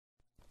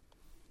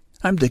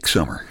I'm Dick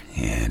Summer,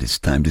 and it's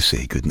time to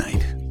say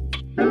goodnight.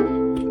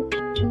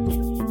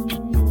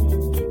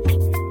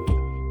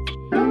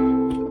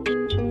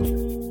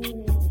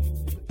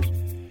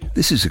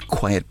 This is a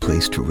quiet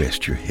place to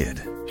rest your head,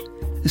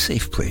 a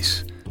safe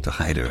place to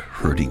hide a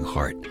hurting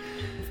heart,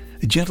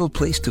 a gentle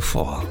place to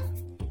fall.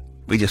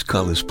 We just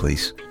call this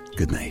place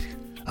goodnight.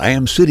 I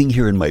am sitting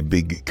here in my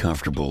big,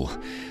 comfortable,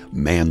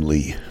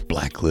 manly,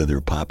 black leather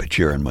papa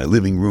chair in my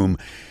living room,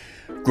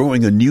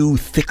 growing a new,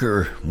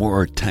 thicker,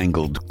 more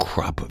tangled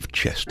crop of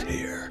chest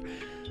hair,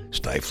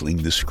 stifling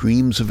the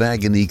screams of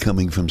agony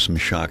coming from some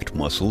shocked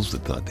muscles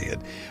that thought they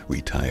had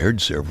retired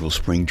several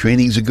spring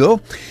trainings ago,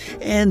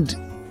 and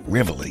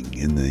reveling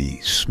in the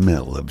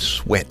smell of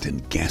sweat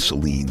and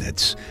gasoline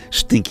that's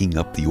stinking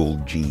up the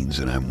old jeans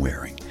that I'm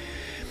wearing.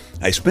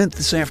 I spent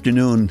this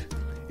afternoon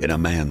in a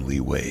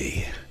manly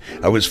way.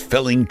 I was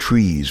felling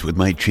trees with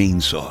my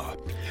chainsaw.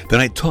 Then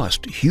I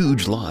tossed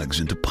huge logs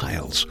into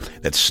piles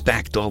that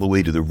stacked all the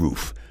way to the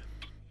roof.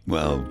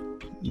 Well,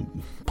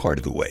 part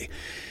of the way.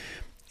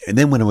 And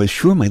then when I was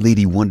sure my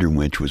Lady Wonder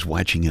Wench was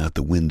watching out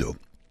the window,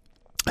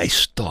 I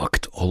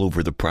stalked all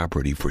over the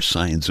property for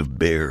signs of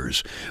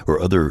bears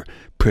or other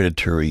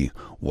predatory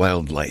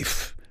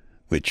wildlife,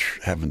 which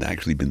haven't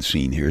actually been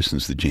seen here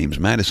since the James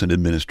Madison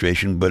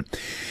administration, but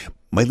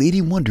my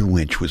Lady Wonder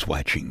Wench was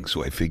watching,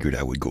 so I figured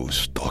I would go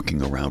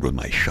stalking around with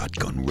my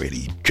shotgun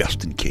ready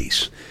just in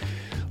case.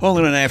 All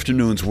in an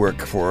afternoon's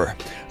work for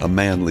a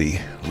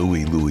manly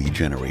Louie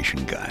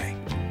generation guy.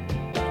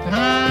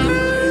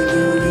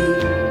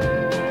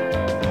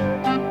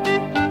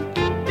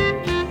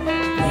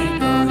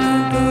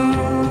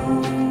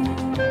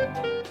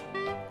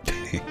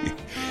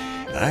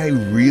 I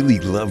really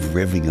love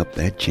revving up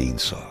that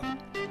chainsaw.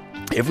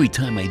 Every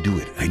time I do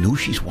it, I know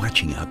she's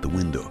watching out the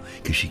window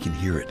because she can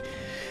hear it.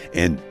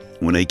 And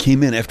when I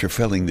came in after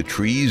felling the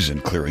trees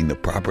and clearing the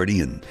property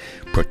and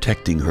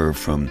protecting her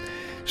from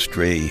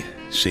stray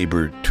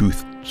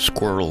saber-toothed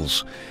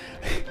squirrels,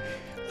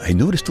 I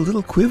noticed a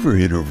little quiver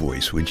in her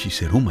voice when she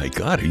said, "Oh my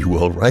God, are you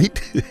all right?"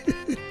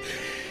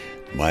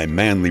 My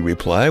manly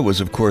reply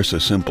was, of course, a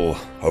simple,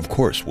 "Of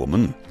course,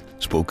 woman,"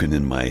 spoken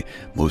in my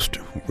most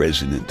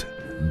resonant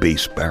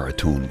bass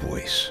baritone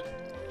voice.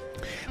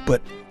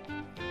 But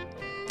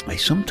I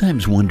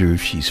sometimes wonder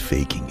if she's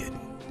faking it.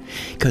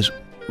 Because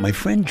my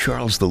friend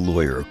Charles the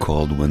lawyer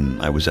called when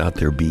I was out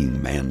there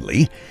being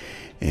manly,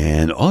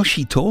 and all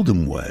she told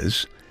him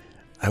was,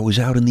 I was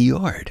out in the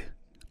yard.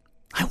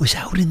 I was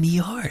out in the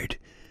yard.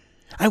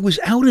 I was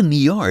out in the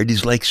yard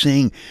is like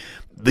saying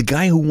the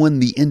guy who won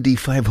the Indy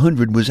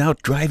 500 was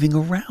out driving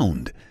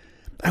around.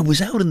 I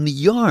was out in the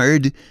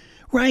yard,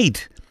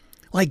 right,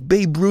 like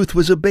Babe Ruth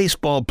was a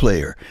baseball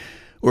player,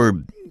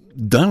 or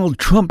Donald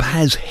Trump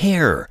has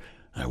hair.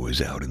 I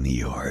was out in the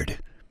yard.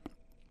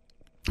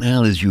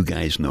 Well, as you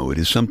guys know, it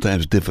is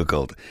sometimes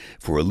difficult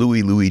for a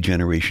Louie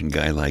generation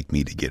guy like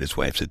me to get his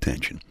wife's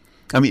attention.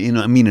 I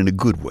mean in a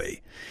good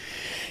way.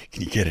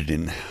 You get it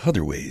in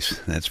other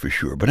ways, that's for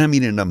sure. But I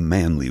mean in a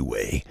manly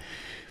way.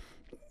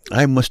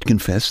 I must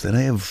confess that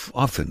I have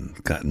often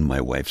gotten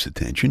my wife's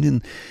attention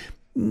in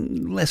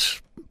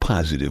less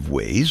positive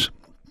ways.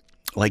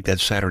 Like that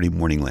Saturday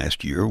morning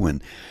last year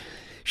when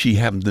she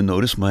happened to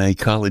notice my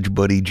college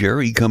buddy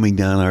Jerry coming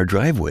down our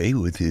driveway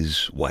with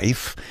his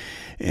wife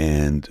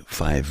and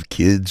 5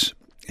 kids,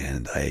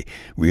 and I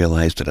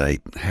realized that I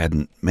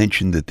hadn't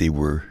mentioned that they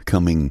were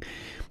coming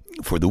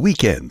for the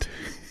weekend.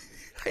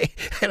 I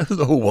don't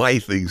know why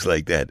things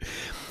like that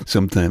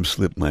sometimes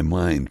slip my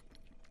mind.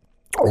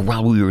 Or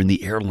while we were in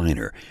the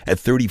airliner at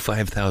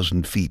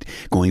 35,000 feet,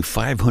 going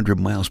 500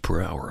 miles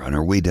per hour on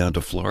our way down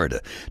to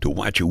Florida to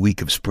watch a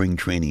week of spring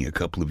training a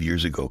couple of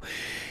years ago,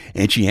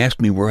 and she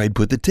asked me where I'd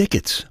put the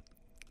tickets.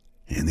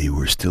 And they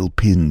were still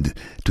pinned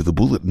to the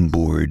bulletin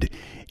board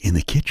in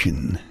the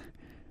kitchen.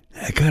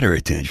 I got her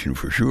attention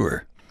for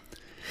sure.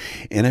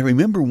 And I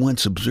remember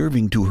once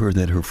observing to her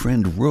that her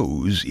friend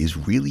Rose is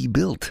really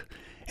built,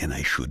 and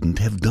I shouldn't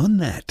have done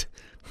that.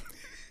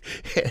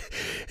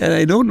 And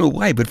I don't know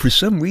why, but for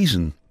some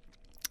reason,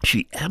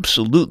 she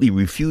absolutely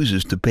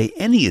refuses to pay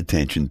any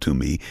attention to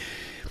me.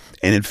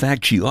 And in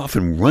fact, she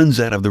often runs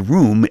out of the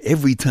room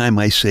every time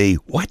I say,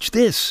 "Watch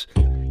this."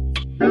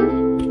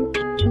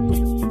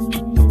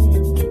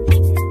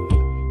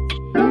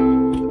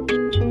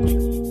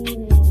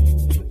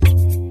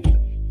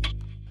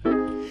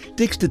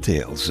 Dick's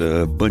Details,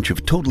 a bunch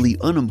of totally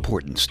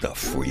unimportant stuff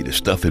for you to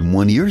stuff in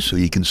one ear so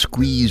you can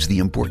squeeze the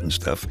important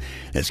stuff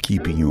that's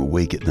keeping you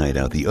awake at night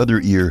out the other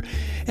ear,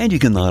 and you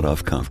can nod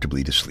off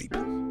comfortably to sleep.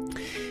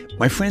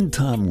 My friend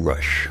Tom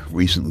Rush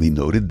recently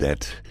noted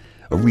that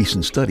a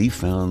recent study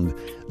found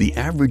the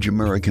average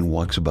American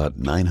walks about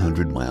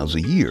 900 miles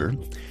a year,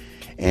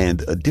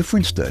 and a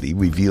different study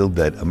revealed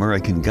that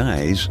American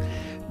guys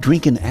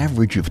drink an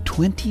average of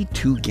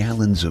 22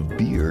 gallons of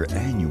beer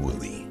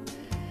annually.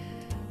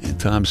 And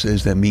Tom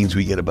says that means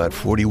we get about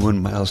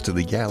 41 miles to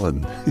the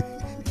gallon.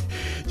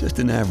 Just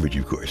an average,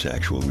 of course.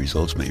 Actual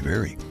results may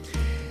vary.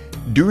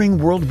 During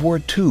World War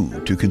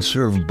II, to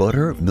conserve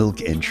butter,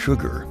 milk, and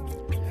sugar,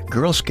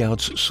 Girl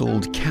Scouts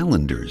sold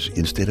calendars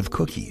instead of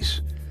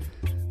cookies.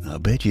 I'll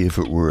bet you if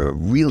it were a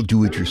real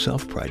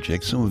do-it-yourself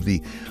project, some of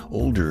the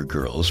older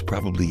girls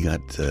probably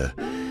got a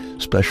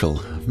special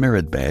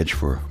merit badge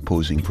for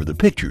posing for the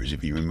pictures,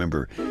 if you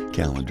remember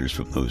calendars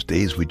from those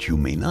days, which you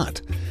may not.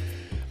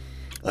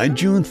 On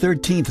June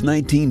 13th,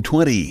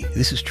 1920,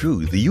 this is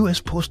true, the U.S.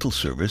 Postal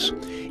Service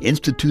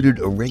instituted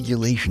a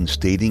regulation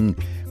stating,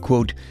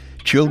 quote,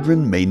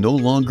 "Children may no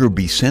longer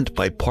be sent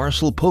by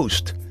parcel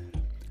post."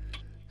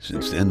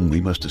 Since then,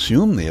 we must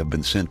assume they have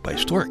been sent by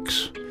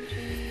storks.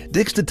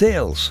 Dick's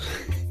Details.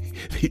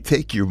 They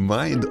take your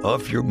mind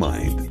off your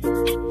mind.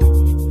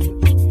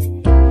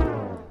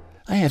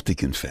 I have to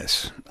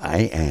confess,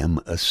 I am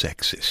a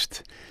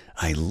sexist.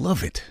 I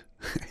love it.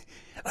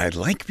 I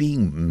like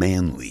being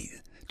manly,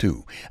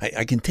 too.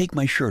 I can take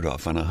my shirt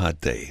off on a hot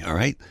day, all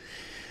right?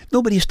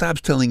 Nobody stops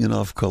telling an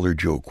off-color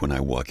joke when I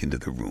walk into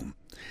the room.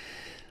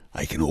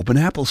 I can open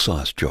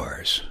applesauce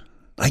jars.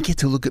 I get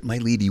to look at my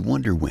lady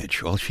Wonder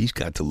Wench. All she's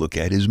got to look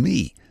at is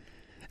me.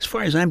 As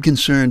far as I'm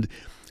concerned,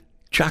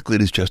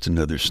 chocolate is just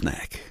another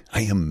snack.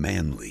 I am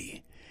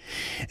manly.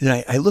 And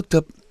I looked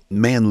up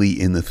manly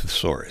in the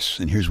thesaurus,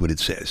 and here's what it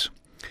says.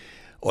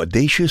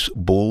 Audacious,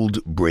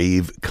 bold,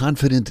 brave,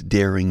 confident,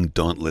 daring,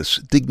 dauntless,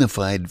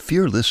 dignified,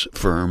 fearless,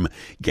 firm,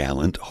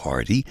 gallant,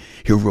 hardy,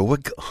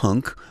 heroic,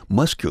 hunk,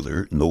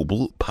 muscular,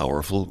 noble,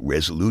 powerful,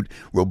 resolute,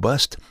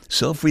 robust,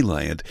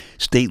 self-reliant,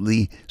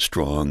 stately,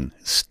 strong,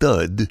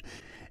 stud,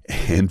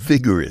 and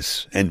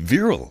vigorous, and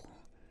virile.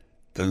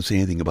 Doesn't say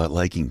anything about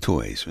liking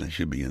toys. That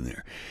should be in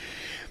there.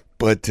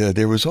 But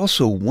there was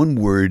also one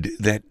word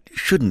that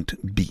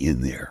shouldn't be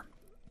in there.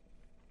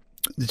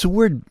 It's a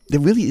word that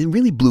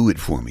really blew it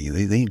for me.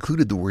 They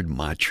included the word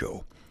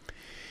macho.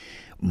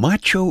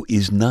 Macho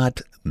is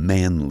not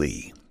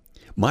manly.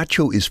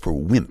 Macho is for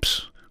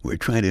wimps who are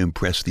trying to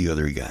impress the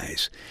other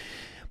guys.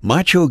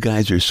 Macho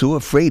guys are so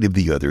afraid of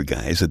the other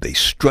guys that they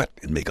strut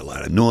and make a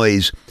lot of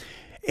noise,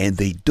 and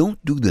they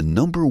don't do the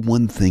number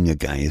one thing a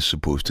guy is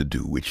supposed to do,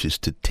 which is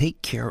to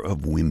take care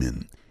of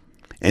women,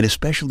 and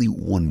especially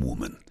one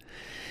woman.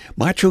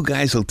 Macho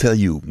guys will tell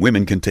you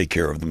women can take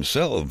care of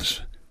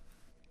themselves.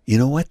 You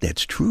know what?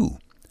 That's true.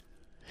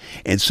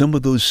 And some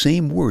of those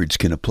same words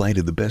can apply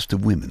to the best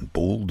of women.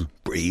 Bold,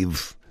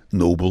 brave,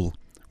 noble,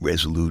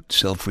 resolute,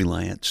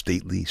 self-reliant,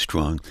 stately,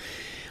 strong.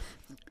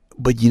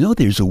 But you know,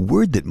 there's a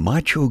word that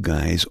macho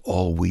guys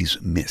always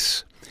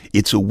miss.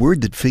 It's a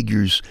word that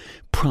figures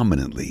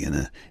prominently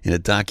in a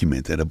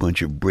document that a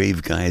bunch of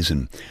brave guys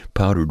in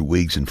powdered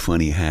wigs and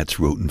funny hats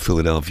wrote in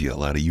Philadelphia a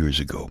lot of years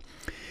ago.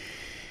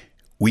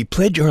 We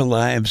pledge our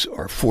lives,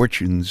 our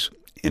fortunes,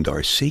 and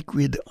our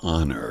sacred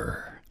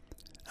honor.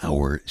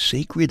 Our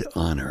sacred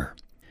honor.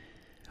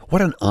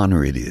 What an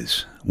honor it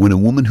is when a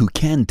woman who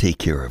can take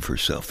care of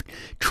herself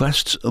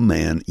trusts a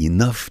man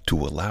enough to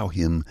allow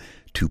him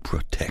to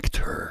protect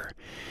her.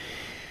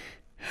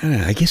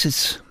 I guess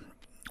it's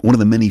one of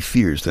the many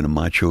fears that a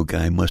macho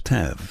guy must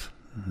have,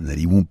 that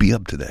he won't be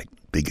up to that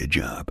big a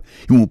job.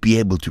 He won't be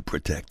able to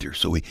protect her,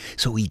 so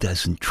he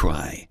doesn't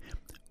try.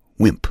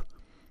 Wimp.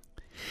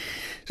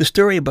 It's a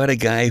story about a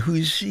guy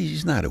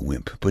he's not a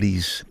wimp, but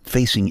he's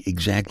facing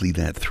exactly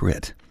that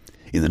threat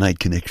in the Night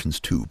Connections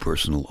 2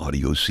 personal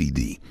audio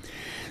CD.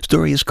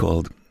 Story is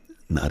called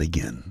Not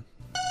Again.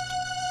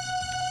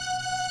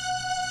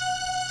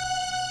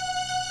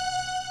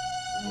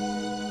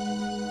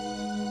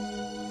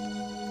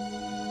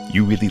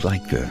 You really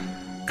like the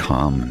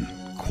calm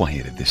and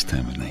quiet at this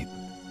time of night.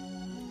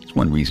 It's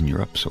one reason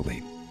you're up so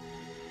late.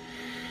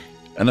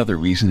 Another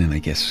reason, and I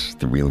guess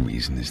the real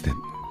reason, is that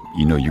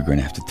you know you're going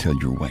to have to tell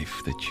your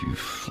wife that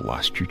you've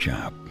lost your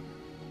job.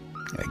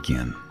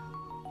 Again.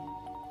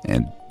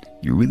 And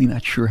you're really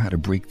not sure how to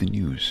break the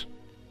news.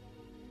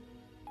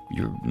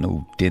 You're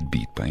no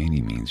deadbeat by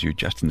any means. You're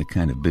just in the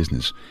kind of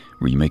business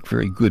where you make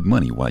very good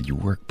money while you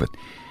work, but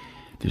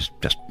there's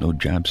just no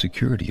job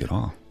security at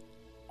all.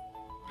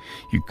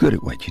 You're good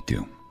at what you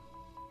do,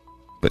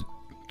 but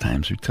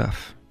times are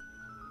tough.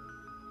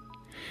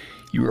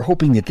 You were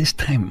hoping that this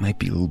time it might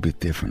be a little bit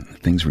different.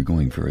 Things were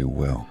going very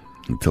well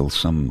until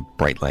some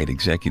bright light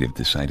executive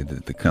decided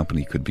that the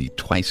company could be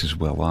twice as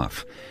well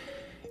off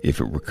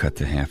if it were cut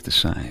to half the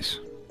size.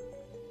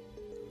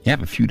 You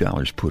have a few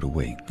dollars put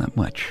away, not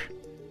much,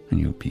 and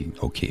you'll be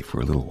okay for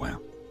a little while.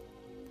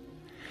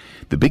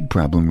 The big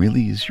problem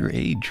really is your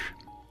age.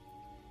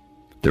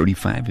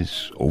 35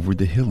 is over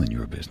the hill in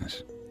your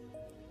business,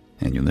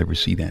 and you'll never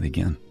see that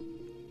again.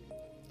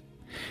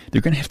 There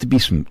are going to have to be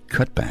some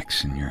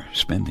cutbacks in your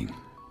spending.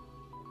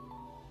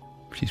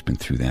 She's been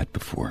through that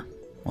before,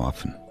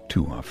 often,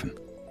 too often.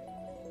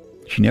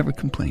 She never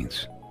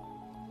complains.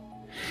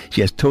 She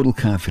has total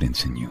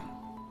confidence in you.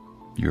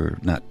 You're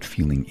not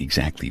feeling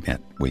exactly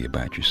that way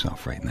about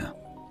yourself right now.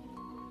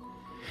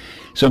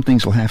 Some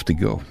things will have to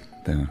go.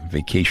 The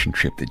vacation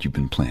trip that you've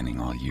been planning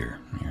all year.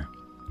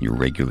 Your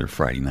regular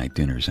Friday night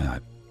dinners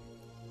out.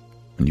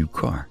 A new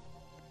car.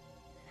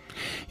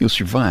 You'll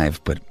survive,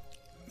 but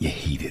you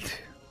hate it.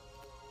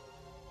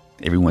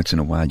 Every once in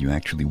a while, you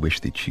actually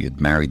wish that she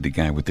had married the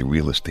guy with the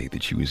real estate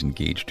that she was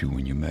engaged to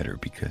when you met her,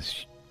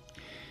 because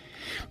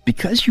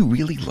you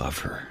really love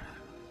her.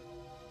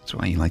 That's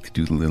why you like to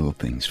do the little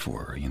things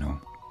for her,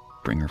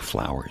 bring her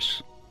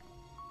flowers.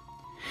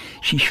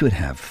 She should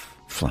have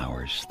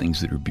flowers,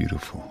 things that are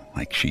beautiful,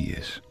 like she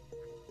is.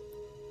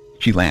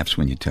 She laughs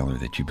when you tell her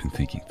that you've been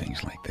thinking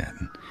things like that,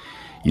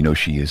 and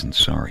she isn't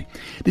sorry.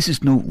 This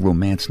is no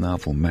romance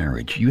novel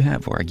marriage. You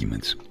have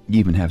arguments. You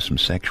even have some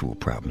sexual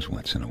problems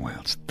once in a while.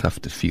 It's tough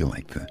to feel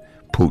like the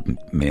potent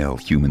male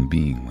human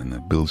being when the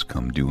bills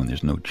come due and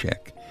there's no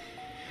check.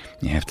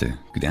 You have to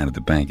go down to the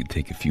bank and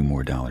take a few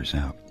more dollars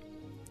out.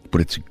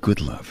 But it's a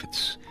good love.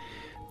 It's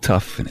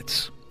tough and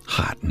it's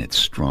hot and it's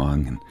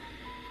strong. And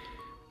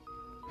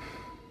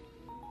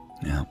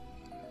now,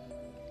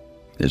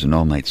 there's an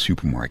all-night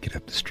supermarket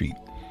up the street.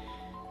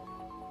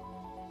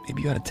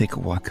 Maybe you ought to take a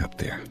walk up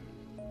there.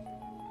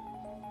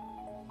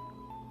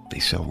 They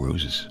sell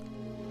roses.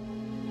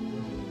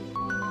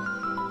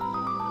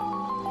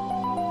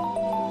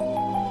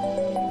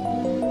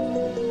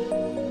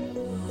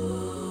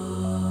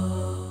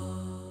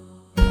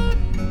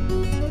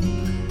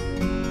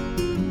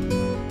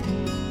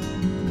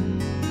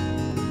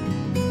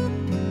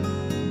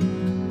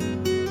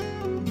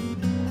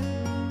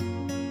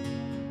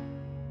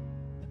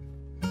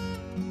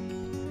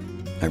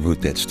 I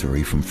wrote that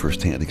story from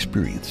first-hand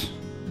experience.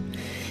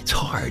 It's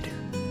hard.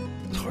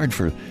 It's hard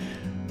for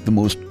the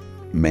most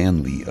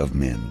manly of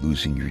men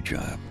losing your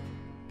job.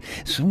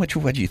 So much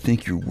of what you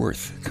think you're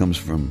worth comes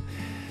from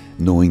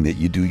knowing that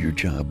you do your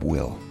job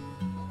well.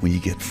 When you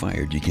get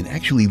fired, you can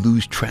actually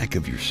lose track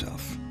of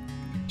yourself,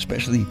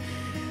 especially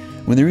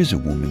when there is a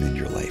woman in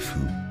your life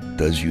who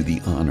does you the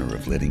honor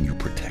of letting you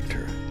protect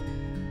her.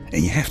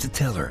 And you have to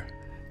tell her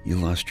you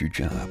lost your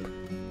job.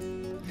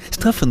 It's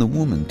tough on the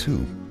woman,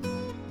 too.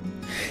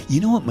 You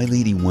know what my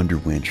lady Wonder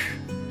Wench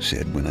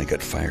said when I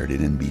got fired at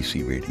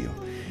NBC Radio?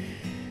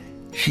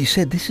 She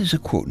said, this is a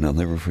quote and I'll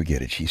never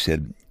forget it. She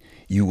said,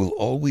 "You will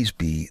always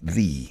be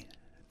the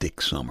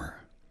Dick Summer."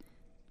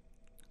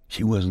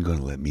 She wasn't going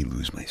to let me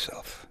lose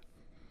myself.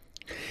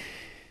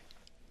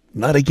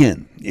 Not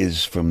Again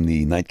is from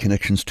the Night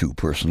Connections 2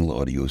 personal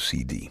audio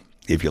CD.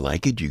 If you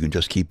like it, you can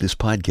just keep this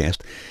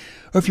podcast.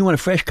 Or if you want a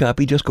fresh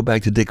copy, just go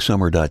back to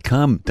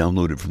dicksummer.com,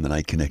 download it from the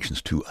Night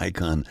Connections 2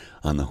 icon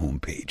on the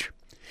homepage.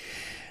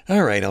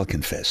 All right, I'll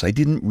confess, I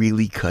didn't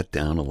really cut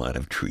down a lot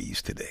of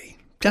trees today.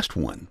 Just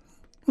one.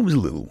 It was a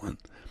little one.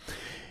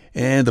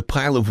 And the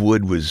pile of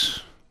wood was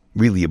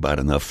really about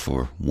enough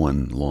for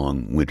one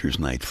long winter's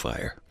night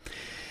fire.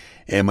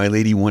 And my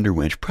lady Wonder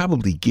Wench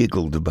probably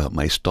giggled about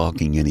my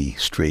stalking any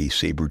stray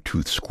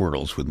saber-toothed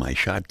squirrels with my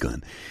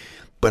shotgun.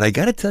 But I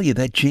gotta tell you,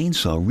 that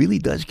chainsaw really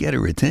does get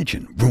her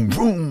attention. Vroom,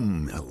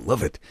 vroom! I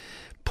love it.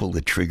 Pull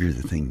the trigger,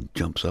 the thing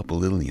jumps up a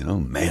little,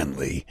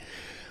 manly.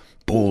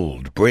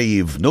 Bold,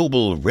 brave,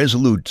 noble,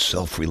 resolute,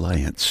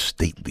 self-reliant,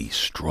 stately,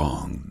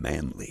 strong,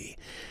 manly.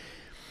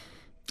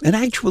 And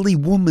actually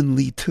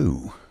womanly,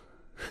 too.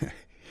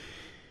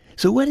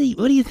 So what do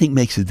you think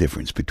makes the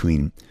difference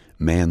between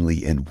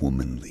manly and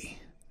womanly?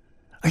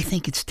 I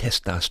think it's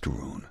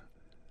testosterone.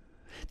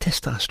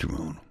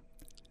 Testosterone.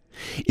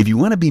 If you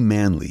want to be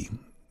manly,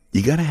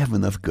 you got to have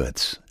enough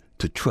guts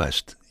to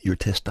trust your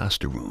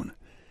testosterone.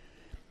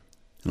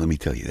 And let me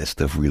tell you, that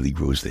stuff really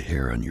grows the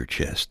hair on your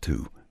chest,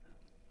 too.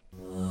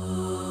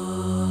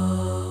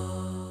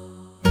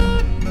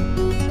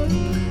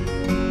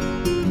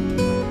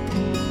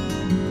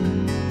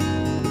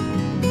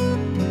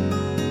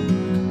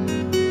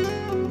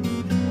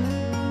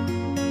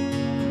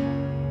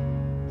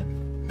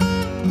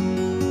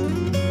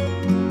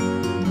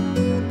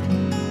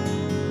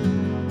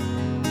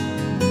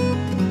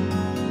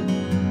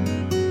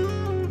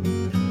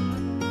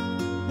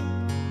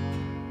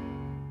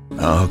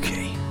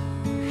 Okay,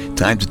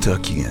 time to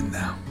tuck you in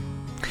now.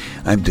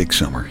 I'm Dick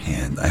Summer,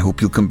 and I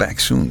hope you'll come back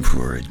soon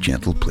for a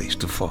gentle place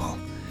to fall.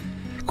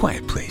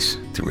 Quiet place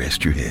to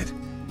rest your head.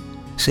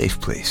 Safe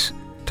place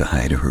to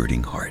hide a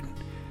hurting heart.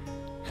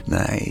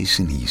 Nice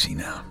and easy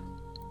now.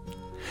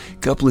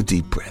 Couple of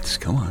deep breaths,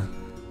 come on.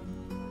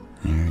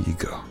 There you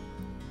go.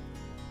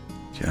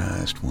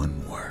 Just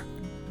one more.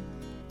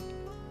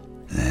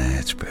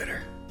 That's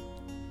better.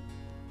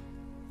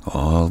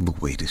 All the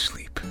way to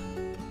sleep.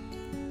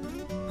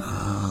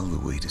 All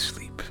the way to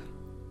sleep.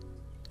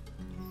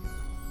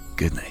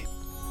 Good night.